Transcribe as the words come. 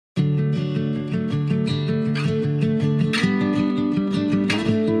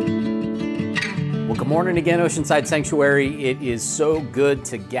Morning again, Oceanside Sanctuary. It is so good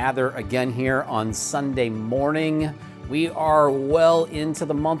to gather again here on Sunday morning. We are well into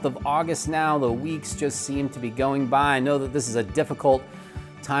the month of August now. The weeks just seem to be going by. I know that this is a difficult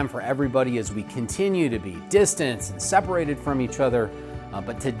time for everybody as we continue to be distanced and separated from each other.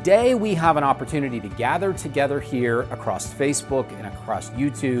 But today we have an opportunity to gather together here across Facebook and across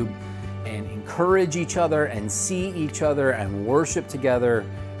YouTube and encourage each other and see each other and worship together,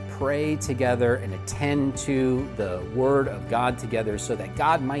 pray together, and attend to the Word of God together so that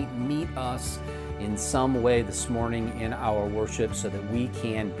God might meet us in some way this morning in our worship so that we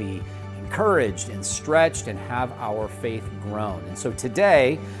can be encouraged and stretched and have our faith grown. And so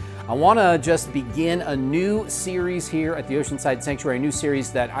today, I want to just begin a new series here at the Oceanside Sanctuary, a new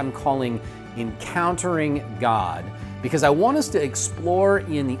series that I'm calling Encountering God, because I want us to explore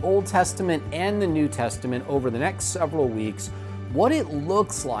in the Old Testament and the New Testament over the next several weeks what it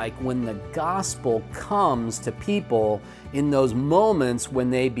looks like when the gospel comes to people in those moments when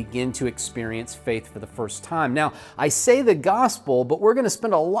they begin to experience faith for the first time. Now, I say the gospel, but we're going to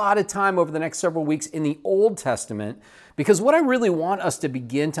spend a lot of time over the next several weeks in the Old Testament, because what I really want us to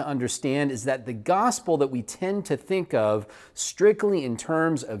begin to understand is that the gospel that we tend to think of strictly in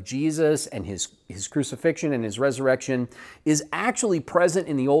terms of Jesus and his crucifixion and his resurrection is actually present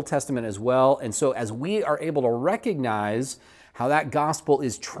in the Old Testament as well. And so as we are able to recognize how that gospel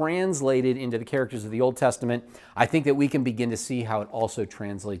is translated into the characters of the Old Testament, I think that we can begin to see how it also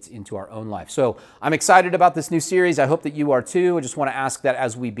translates into our own life. So I'm excited about this new series. I hope that you are too. I just want to ask that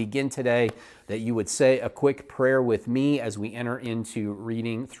as we begin today, that you would say a quick prayer with me as we enter into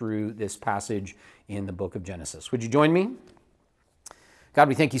reading through this passage in the book of Genesis. Would you join me? God,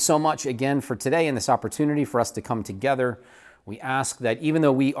 we thank you so much again for today and this opportunity for us to come together. We ask that even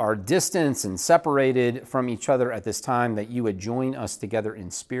though we are distant and separated from each other at this time, that you would join us together in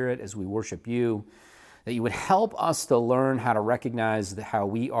spirit as we worship you, that you would help us to learn how to recognize how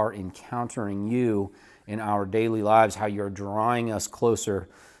we are encountering you in our daily lives, how you're drawing us closer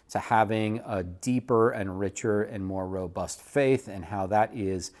to having a deeper and richer and more robust faith, and how that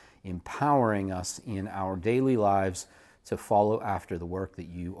is empowering us in our daily lives to follow after the work that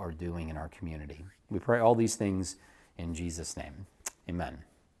you are doing in our community. We pray all these things in Jesus' name, amen.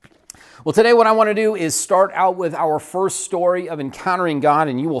 Well, today what I want to do is start out with our first story of encountering God,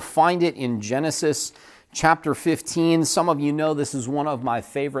 and you will find it in Genesis chapter 15. Some of you know this is one of my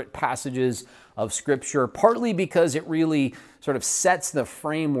favorite passages of Scripture, partly because it really sort of sets the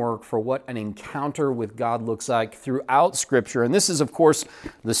framework for what an encounter with God looks like throughout Scripture. And this is, of course,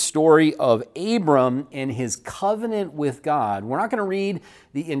 the story of Abram and his covenant with God. We're not going to read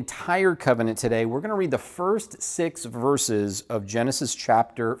the entire covenant today. We're going to read the first 6 verses of Genesis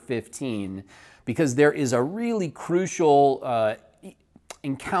chapter 15, because there is a really crucial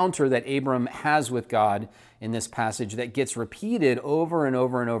encounter that Abram has with God in this passage that gets repeated over and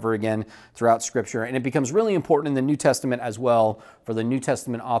over and over again throughout Scripture. And it becomes really important in the New Testament as well for the New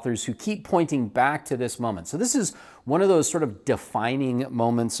Testament authors who keep pointing back to this moment. So this is one of those sort of defining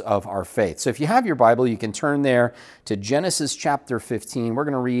moments of our faith. So if you have your Bible, you can turn there to Genesis chapter 15. We're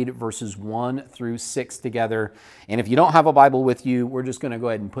going to read verses 1 through 6 together. And if you don't have a Bible with you, we're just going to go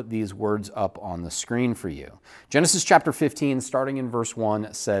ahead and put these words up on the screen for you. Genesis chapter 15, starting in verse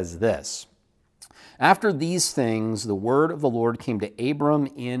 1, says this: After these things, the word of the Lord came to Abram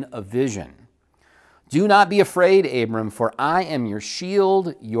in a vision. Do not be afraid, Abram, for I am your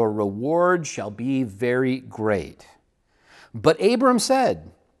shield. Your reward shall be very great. But Abram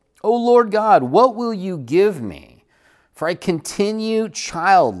said, O Lord God, what will you give me? For I continue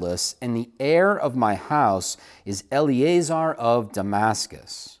childless, and the heir of my house is Eliezer of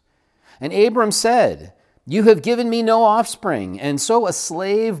Damascus. And Abram said, You have given me no offspring, and so a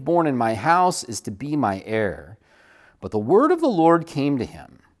slave born in my house is to be my heir. But the word of the Lord came to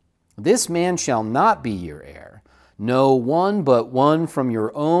him, This man shall not be your heir. No one but one from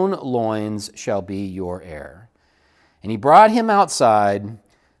your own loins shall be your heir. And he brought him outside.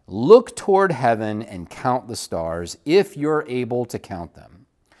 Look toward heaven and count the stars, if you're able to count them.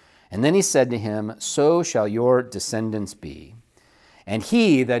 And then he said to him, So shall your descendants be. And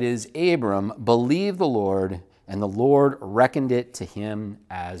he, that is Abram, believed the Lord, and the Lord reckoned it to him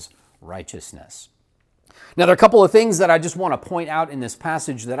as righteousness. Now, there are a couple of things that I just want to point out in this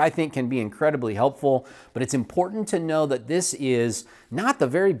passage that I think can be incredibly helpful, but it's important to know that this is not the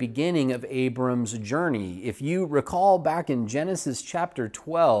very beginning of Abram's journey. If you recall back in Genesis chapter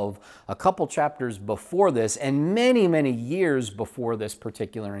 12, a couple chapters before this, and many, many years before this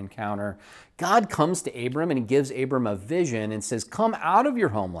particular encounter, God comes to Abram and he gives Abram a vision and says, come out of your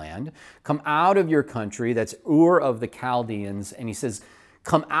homeland, come out of your country, that's Ur of the Chaldeans, and he says,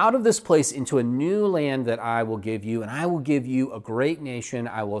 Come out of this place into a new land that I will give you, and I will give you a great nation.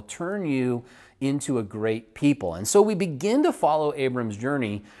 I will turn you into a great people. And so we begin to follow Abram's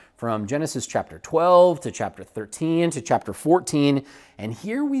journey from Genesis chapter 12 to chapter 13 to chapter 14, and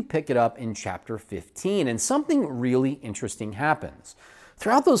here we pick it up in chapter 15, and something really interesting happens.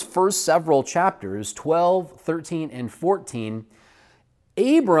 Throughout those first several chapters, 12, 13, and 14,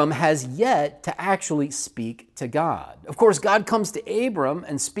 Abram has yet to actually speak to God. Of course, God comes to Abram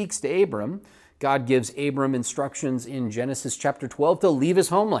and speaks to Abram. God gives Abram instructions in Genesis chapter 12 to leave his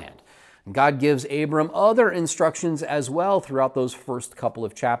homeland. And God gives Abram other instructions as well throughout those first couple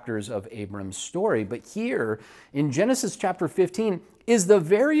of chapters of Abram's story. But here in Genesis chapter 15 is the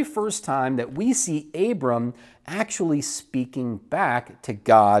very first time that we see Abram actually speaking back to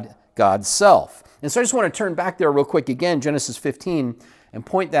God, God's self. And so I just want to turn back there real quick again, Genesis 15, and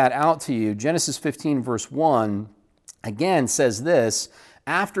point that out to you. Genesis 15 verse 1 again says this: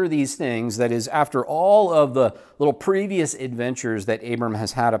 after these things, that is, after all of the little previous adventures that Abram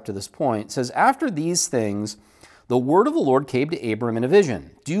has had up to this point, it says, after these things, the word of the Lord came to Abram in a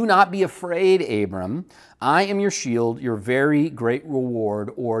vision. Do not be afraid, Abram. I am your shield, your very great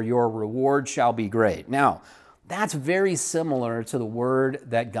reward, or your reward shall be great. Now, that's very similar to the word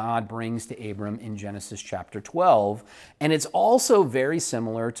that God brings to Abram in Genesis chapter 12. And it's also very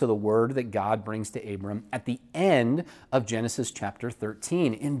similar to the word that God brings to Abram at the end of Genesis chapter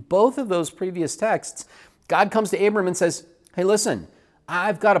 13. In both of those previous texts, God comes to Abram and says, hey, listen,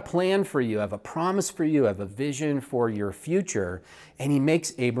 I've got a plan for you. I have a promise for you. I have a vision for your future. And he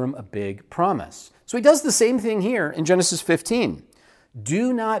makes Abram a big promise. So he does the same thing here in Genesis 15.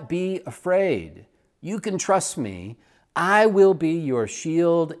 Do not be afraid. You can trust me. I will be your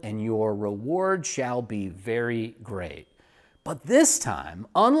shield, and your reward shall be very great. But this time,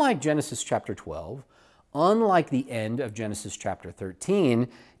 unlike Genesis chapter 12, unlike the end of Genesis chapter 13,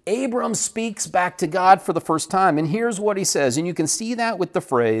 Abram speaks back to God for the first time. And here's what he says. And you can see that with the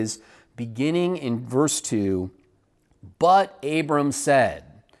phrase beginning in verse 2, but Abram said.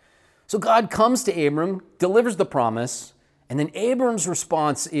 So God comes to Abram, delivers the promise, and then Abram's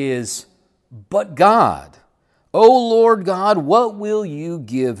response is, but God, O Lord God, what will you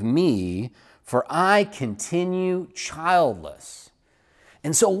give me? For I continue childless.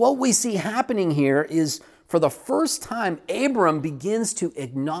 And so what we see happening here is, for the first time, Abram begins to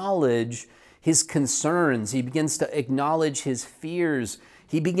acknowledge his concerns. He begins to acknowledge his fears.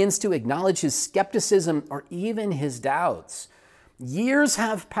 He begins to acknowledge his skepticism or even his doubts. Years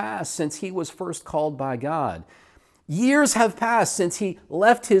have passed since he was first called by God. Years have passed since he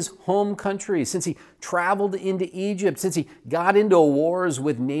left his home country, since he traveled into Egypt, since he got into wars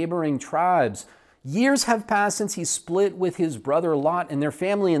with neighboring tribes. Years have passed since he split with his brother Lot and their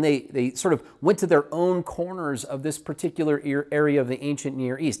family, and they sort of went to their own corners of this particular area of the ancient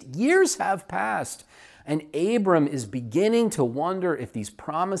Near East. Years have passed, and Abram is beginning to wonder if these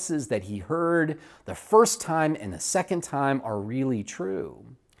promises that he heard the first time and the second time are really true.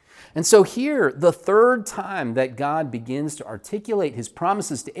 And so here, the third time that God begins to articulate his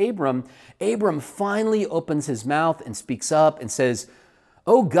promises to Abram, Abram finally opens his mouth and speaks up and says,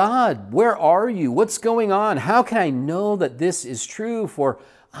 oh God, where are you? What's going on? How can I know that this is true? For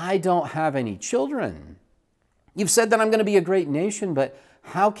I don't have any children. You've said that I'm going to be a great nation, but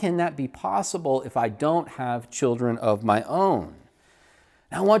how can that be possible if I don't have children of my own?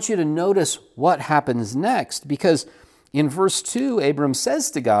 Now I want you to notice what happens next, because in verse 2, Abram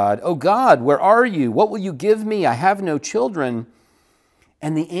says to God, oh God, where are you? What will you give me? I have no children.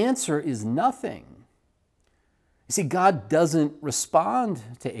 And the answer is nothing. You see, God doesn't respond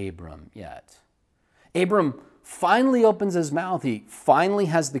to Abram yet. Abram finally opens his mouth. He finally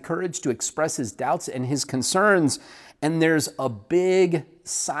has the courage to express his doubts and his concerns. And there's a big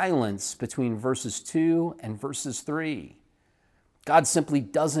silence between verses 2 and verses 3. God simply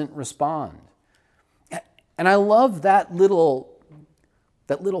doesn't respond. And I love that little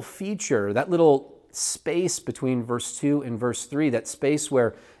feature, that little space between verse 2 and verse 3, that space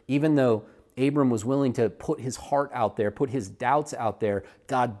where even though Abram was willing to put his heart out there, put his doubts out there,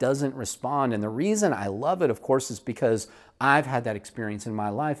 God doesn't respond. And the reason I love it, of course, is because I've had that experience in my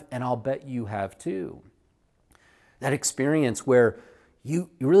life, and I'll bet you have too. That experience where you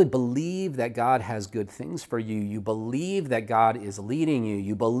really believe that God has good things for you. You believe that God is leading you.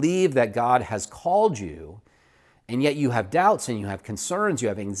 You believe that God has called you. And yet you have doubts and you have concerns, you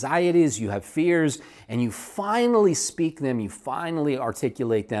have anxieties, you have fears, and you finally speak them, you finally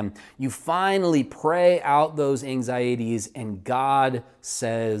articulate them, you finally pray out those anxieties, and God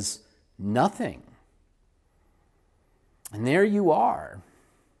says nothing. And there you are,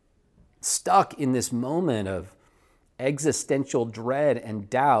 stuck in this moment of existential dread and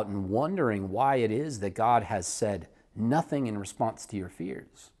doubt and wondering why it is that God has said nothing in response to your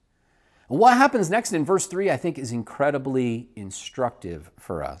fears. And what happens next in verse 3, I think, is incredibly instructive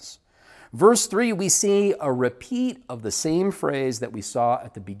for us. Verse 3, we see a repeat of the same phrase that we saw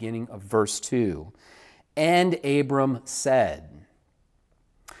at the beginning of verse 2. And Abram said.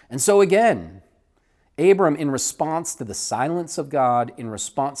 And so again, Abram, in response to the silence of God, in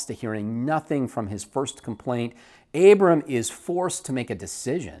response to hearing nothing from his first complaint, Abram is forced to make a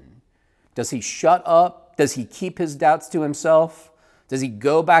decision. Does he shut up? Does he keep his doubts to himself? Does he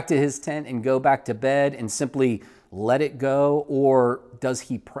go back to his tent and go back to bed and simply let it go? Or does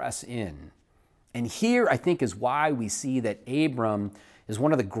he press in? And here, I think, is why we see that Abram is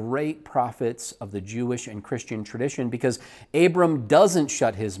one of the great prophets of the Jewish and Christian tradition, because Abram doesn't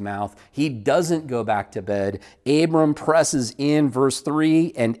shut his mouth. He doesn't go back to bed. Abram presses in, verse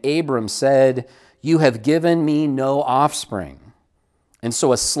 3, and Abram said, "You have given me no offspring, and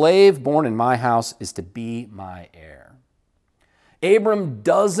so a slave born in my house is to be my heir." Abram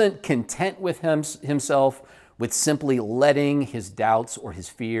doesn't content with himself with simply letting his doubts or his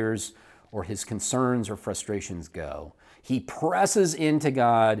fears or his concerns or frustrations go. He presses into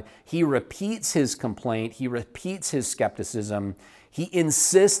God. He repeats his complaint. He repeats his skepticism. He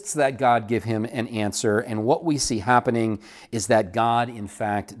insists that God give him an answer. And what we see happening is that God, in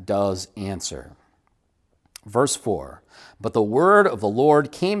fact, does answer. Verse 4, "But the word of the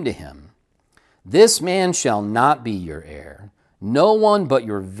Lord came to him, 'This man shall not be your heir. No one but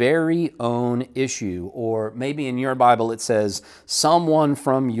your very own issue,'" or maybe in your Bible it says, "someone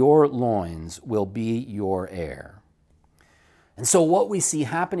from your loins will be your heir." And so what we see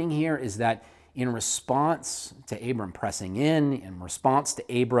happening here is that in response to Abram pressing in response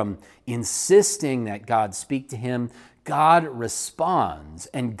to Abram insisting that God speak to him, God responds.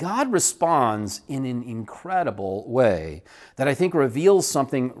 And God responds in an incredible way that I think reveals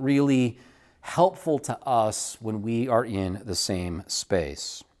something really helpful to us when we are in the same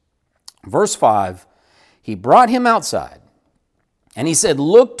space. Verse 5, "He brought him outside, and he said,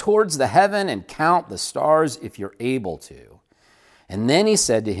 'Look towards the heaven and count the stars if you're able to.' And then he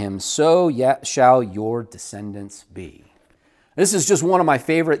said to him, 'So yet shall your descendants be.'" This is just one of my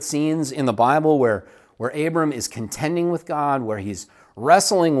favorite scenes in the Bible where Abram is contending with God, where he's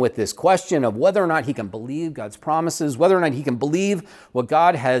wrestling with this question of whether or not he can believe God's promises, whether or not he can believe what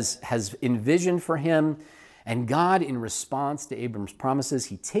God has envisioned for him. And God, in response to Abram's promises,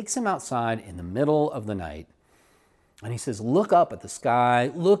 he takes him outside in the middle of the night. And he says, "Look up at the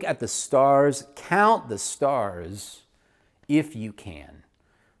sky, look at the stars, count the stars if you can,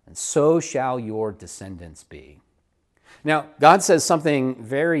 and so shall your descendants be." Now, God says something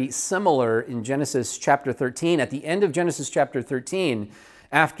very similar in Genesis chapter 13. At the end of Genesis chapter 13,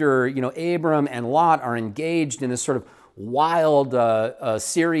 after Abram and Lot are engaged in this sort of wild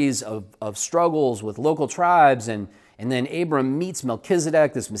series of struggles with local tribes, and then Abram meets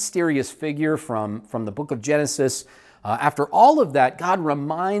Melchizedek, this mysterious figure from the book of Genesis. After all of that, God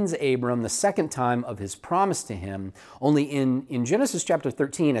reminds Abram the second time of his promise to him. Only in Genesis chapter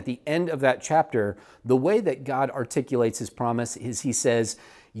 13, at the end of that chapter, the way that God articulates his promise is he says,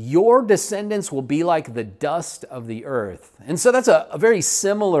 "Your descendants will be like the dust of the earth." And so that's a very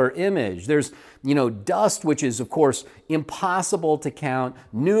similar image. There's, dust, which is, of course, impossible to count,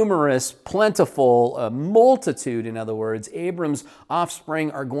 numerous, plentiful, a multitude, in other words. Abram's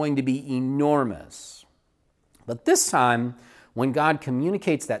offspring are going to be enormous. But this time, when God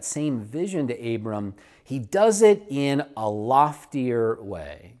communicates that same vision to Abram, he does it in a loftier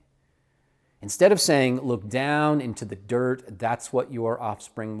way. Instead of saying, "Look down into the dirt, that's what your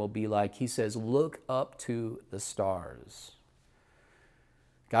offspring will be like," he says, "Look up to the stars."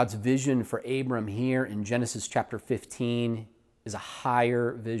 God's vision for Abram here in Genesis chapter 15 is a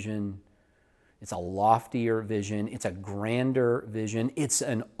higher vision. It's a loftier vision. It's a grander vision. It's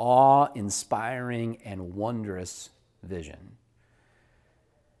an awe-inspiring and wondrous vision.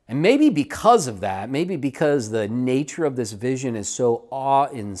 And maybe because of that, maybe because the nature of this vision is so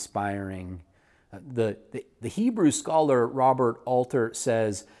awe-inspiring, the Hebrew scholar Robert Alter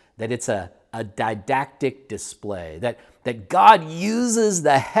says that it's a didactic display, that God uses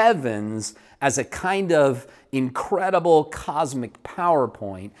the heavens as a kind of incredible cosmic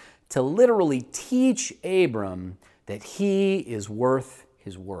PowerPoint to literally teach Abram that he is worth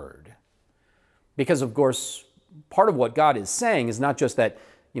his word. Because, of course, part of what God is saying is not just that,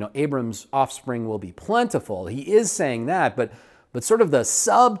 Abram's offspring will be plentiful. He is saying that, but sort of the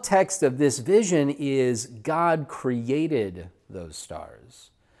subtext of this vision is God created those stars.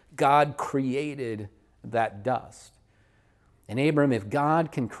 God created that dust. And Abram, if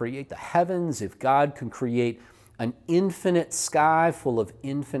God can create the heavens, if God can create an infinite sky full of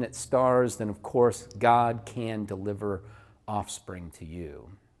infinite stars, then of course God can deliver offspring to you.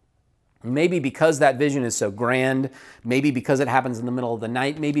 Maybe because that vision is so grand, maybe because it happens in the middle of the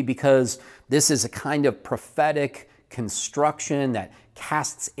night, maybe because this is a kind of prophetic construction that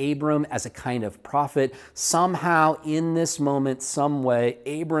casts Abram as a kind of prophet. Somehow in this moment, some way,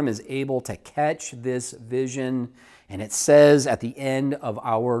 Abram is able to catch this vision. And it says at the end of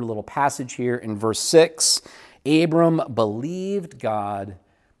our little passage here in verse 6, Abram believed God,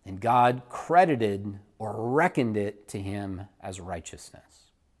 and God credited or reckoned it to him as righteousness.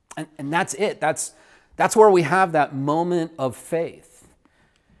 And that's it. That's where we have that moment of faith.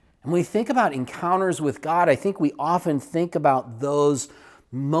 And when we think about encounters with God, I think we often think about those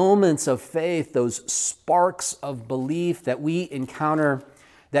moments of faith, those sparks of belief that we encounter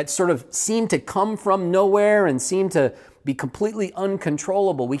that sort of seem to come from nowhere and seem to be completely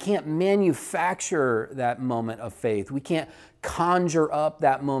uncontrollable. We can't manufacture that moment of faith. We can't conjure up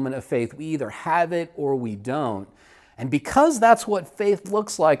that moment of faith. We either have it or we don't. And because that's what faith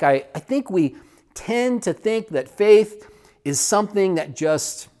looks like, I think we tend to think that faith is something that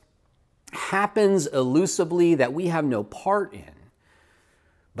just happens elusively, that we have no part in.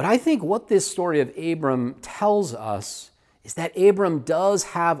 But I think what this story of Abram tells us is that Abram does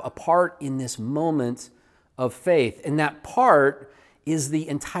have a part in this moment of faith. And that part is the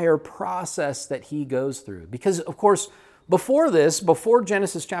entire process that he goes through. Because, of course, before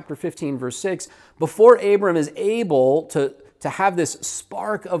Genesis chapter 15, verse 6, before Abram is able to have this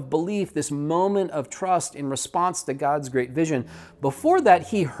spark of belief, this moment of trust in response to God's great vision, before that,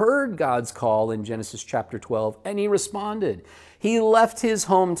 he heard God's call in Genesis chapter 12, and he responded. He left his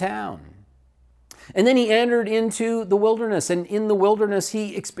hometown. And then he entered into the wilderness, and in the wilderness,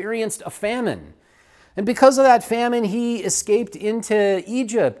 he experienced a famine. And because of that famine, he escaped into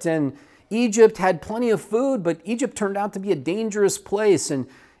Egypt, and Egypt had plenty of food, but Egypt turned out to be a dangerous place.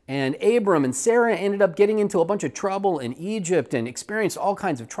 And Abram and Sarah ended up getting into a bunch of trouble in Egypt and experienced all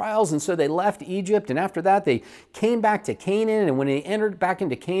kinds of trials. And so they left Egypt. And after that, they came back to Canaan. And when they entered back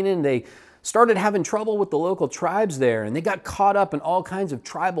into Canaan, they started having trouble with the local tribes there. And they got caught up in all kinds of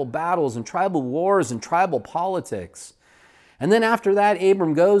tribal battles and tribal wars and tribal politics. And then after that,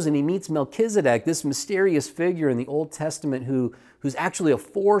 Abram goes and he meets Melchizedek, this mysterious figure in the Old Testament who's actually a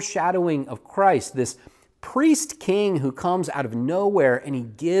foreshadowing of Christ, this priest king who comes out of nowhere, and he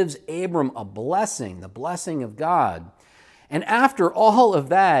gives Abram a blessing, the blessing of God. And after all of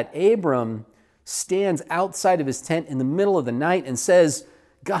that, Abram stands outside of his tent in the middle of the night and says,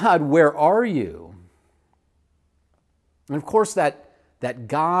 "God, where are you?" And of course, that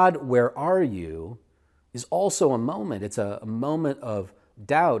 "God, where are you?" is also a moment. It's a moment of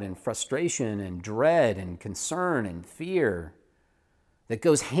doubt and frustration and dread and concern and fear that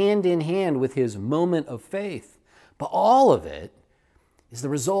goes hand in hand with his moment of faith. But all of it is the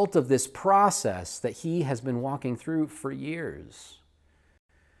result of this process that he has been walking through for years.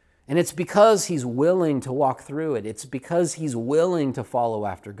 And it's because he's willing to walk through it. It's because he's willing to follow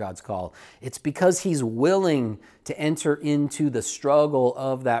after God's call. It's because he's willing to enter into the struggle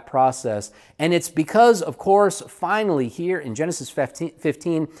of that process. And it's because, of course, finally here in Genesis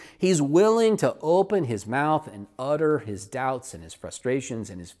 15, he's willing to open his mouth and utter his doubts and his frustrations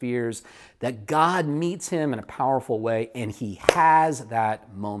and his fears, that God meets him in a powerful way, and he has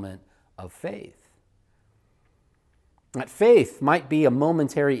that moment of faith. That faith might be a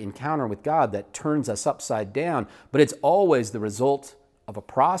momentary encounter with God that turns us upside down, but it's always the result of a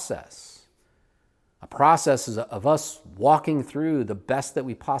process. A process of us walking through the best that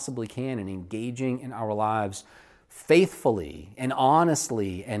we possibly can and engaging in our lives faithfully and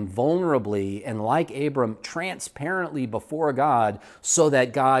honestly and vulnerably and, like Abram, transparently before God, so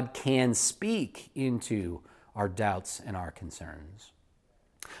that God can speak into our doubts and our concerns.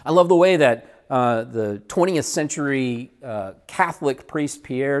 I love the way that the 20th century Catholic priest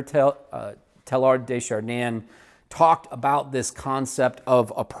Pierre Teilhard de Chardin talked about this concept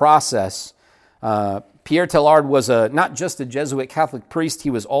of a process. Pierre Teilhard was not just a Jesuit Catholic priest, he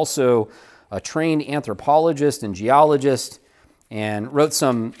was also a trained anthropologist and geologist, and wrote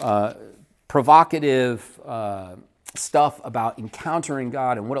some provocative stuff about encountering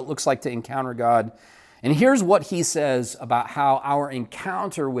God and what it looks like to encounter God. And here's what he says about how our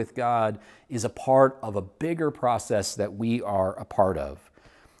encounter with God is a part of a bigger process that we are a part of.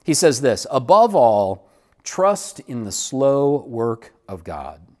 He says this: above all, trust in the slow work of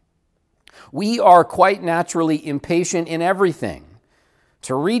God. We are quite naturally impatient in everything,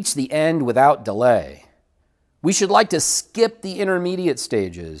 to reach the end without delay. We should like to skip the intermediate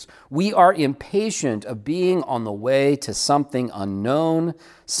stages. We are impatient of being on the way to something unknown,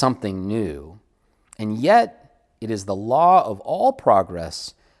 something new. And yet, it is the law of all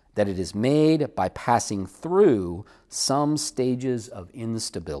progress that it is made by passing through some stages of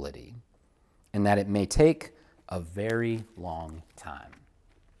instability, and that it may take a very long time.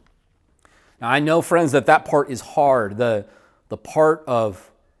 Now, I know, friends, that part is hard. The part of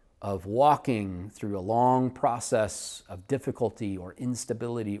walking through a long process of difficulty or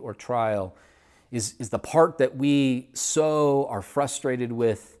instability or trial is the part that we so are frustrated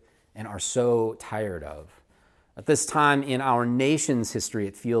with and are so tired of. At this time in our nation's history,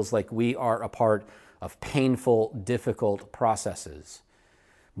 it feels like we are a part of painful, difficult processes.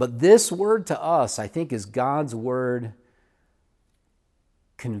 But this word to us, I think, is God's word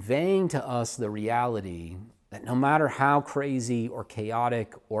conveying to us the reality that no matter how crazy or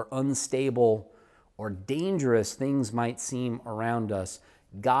chaotic or unstable or dangerous things might seem around us,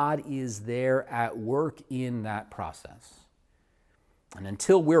 God is there at work in that process. And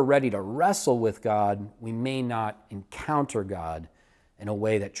until we're ready to wrestle with God, we may not encounter God in a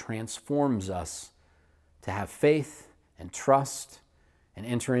way that transforms us to have faith and trust and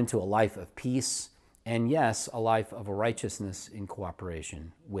enter into a life of peace and, yes, a life of righteousness in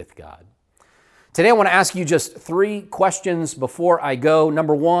cooperation with God. Today, I want to ask you just 3 questions before I go.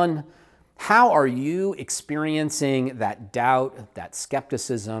 Number 1, how are you experiencing that doubt, that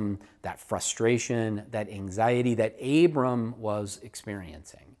skepticism, that frustration, that anxiety that Abram was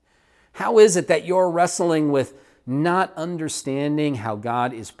experiencing? How is it that you're wrestling with not understanding how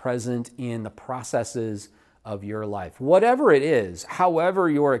God is present in the processes of your life? Whatever it is, however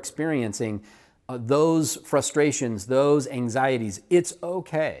you're experiencing those frustrations, those anxieties, it's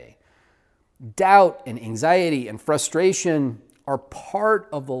okay. Doubt and anxiety and frustration are part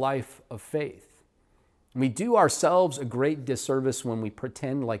of the life of faith. We do ourselves a great disservice when we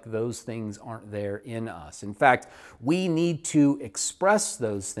pretend like those things aren't there in us. In fact, we need to express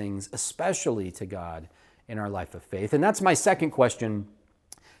those things, especially to God, in our life of faith. And that's my second question.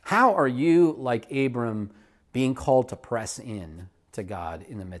 How are you, like Abram, being called to press in to God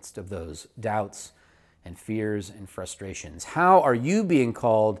in the midst of those doubts and fears and frustrations? How are you being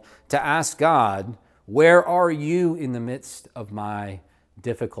called to ask God, where are you in the midst of my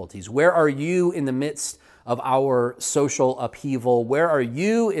difficulties? Where are you in the midst of our social upheaval? Where are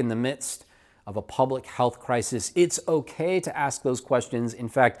you in the midst of a public health crisis? It's okay to ask those questions. In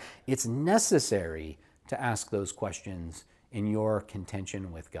fact, it's necessary to ask those questions in your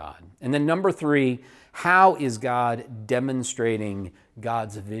contention with God. And then number 3, how is God demonstrating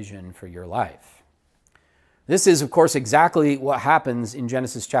God's vision for your life? This is, of course, exactly what happens in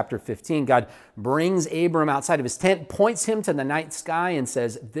Genesis chapter 15. God brings Abram outside of his tent, points him to the night sky, and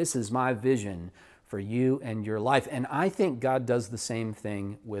says, "This is my vision for you and your life." And I think God does the same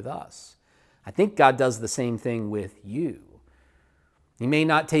thing with us. I think God does the same thing with you. He may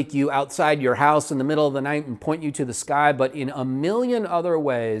not take you outside your house in the middle of the night and point you to the sky, but in a million other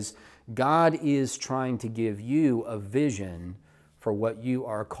ways, God is trying to give you a vision for what you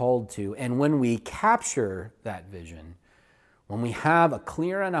are called to. And when we capture that vision, when we have a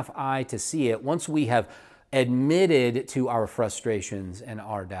clear enough eye to see it, once we have admitted to our frustrations and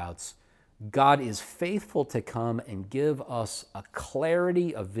our doubts, God is faithful to come and give us a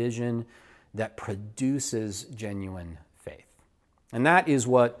clarity of vision that produces genuine faith. And that is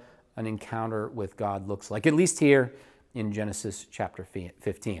what an encounter with God looks like, at least here in Genesis chapter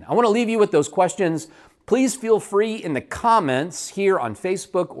 15. I want to leave you with those questions. Please feel free in the comments here on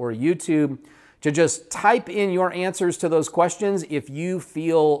Facebook or YouTube to just type in your answers to those questions if you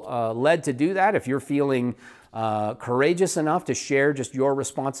feel led to do that, if you're feeling courageous enough to share just your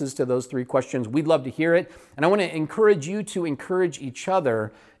responses to those 3 questions. We'd love to hear it. And I want to encourage you to encourage each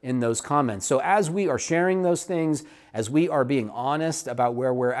other in those comments. So as we are sharing those things, as we are being honest about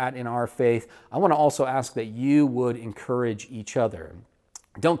where we're at in our faith, I want to also ask that you would encourage each other.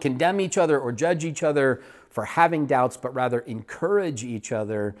 Don't condemn each other or judge each other for having doubts, but rather encourage each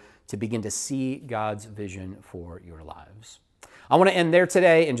other to begin to see God's vision for your lives. I want to end there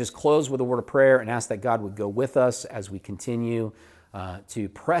today and just close with a word of prayer and ask that God would go with us as we continue to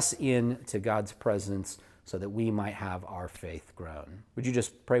press in to God's presence so that we might have our faith grown. Would you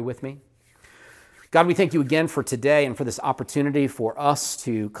just pray with me? God, we thank you again for today and for this opportunity for us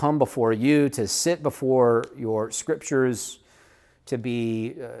to come before you, to sit before your scriptures, to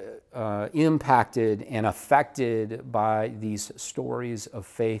be impacted and affected by these stories of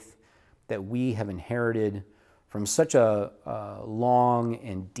faith that we have inherited from such a long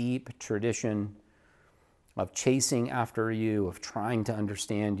and deep tradition of chasing after you, of trying to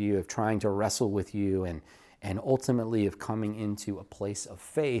understand you, of trying to wrestle with you, and ultimately of coming into a place of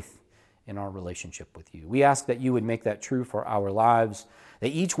faith in our relationship with you. We ask that you would make that true for our lives, that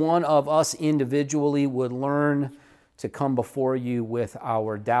each one of us individually would learn to come before you with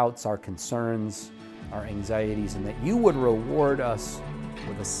our doubts, our concerns, our anxieties, and that you would reward us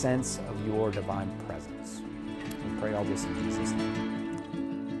with a sense of your divine presence. We pray all this in Jesus' name.